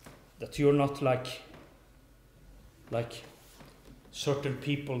that you're not like certain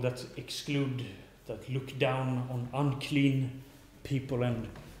people that exclude, that look down on unclean people and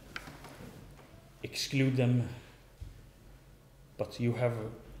exclude them. But you have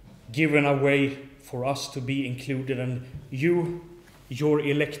given a way for us to be included, and you, your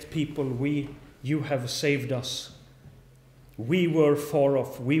elect people, you have saved us. We were far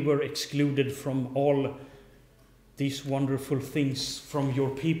off. We were excluded from all these wonderful things, from your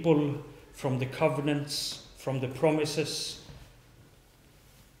people, from the covenants, from the promises.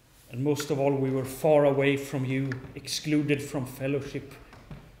 And most of all, we were far away from you, excluded from fellowship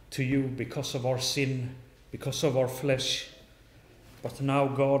to you because of our sin, because of our flesh. But now,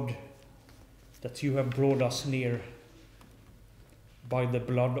 God, that you have brought us near by the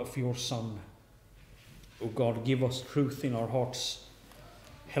blood of your Son. Oh God, give us truth in our hearts.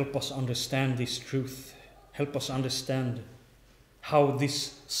 Help us understand this truth. Help us understand how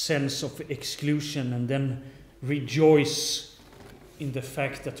this sense of exclusion, and then rejoice in the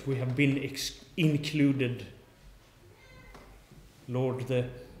fact that we have been included. Lord,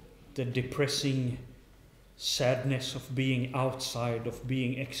 the depressing sadness of being outside, of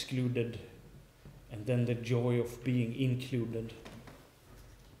being excluded, and then the joy of being included.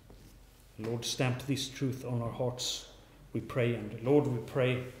 Lord, stamp this truth on our hearts, we pray. And Lord, we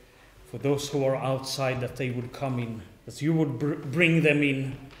pray for those who are outside, that they would come in, that you would bring them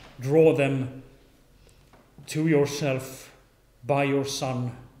in, draw them to yourself by your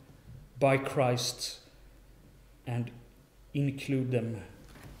Son, by Christ, and include them.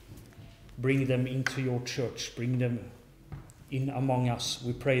 Bring them into your church, bring them in among us.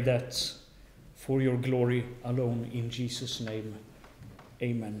 We pray that for your glory alone, in Jesus' name.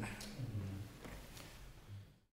 Amen.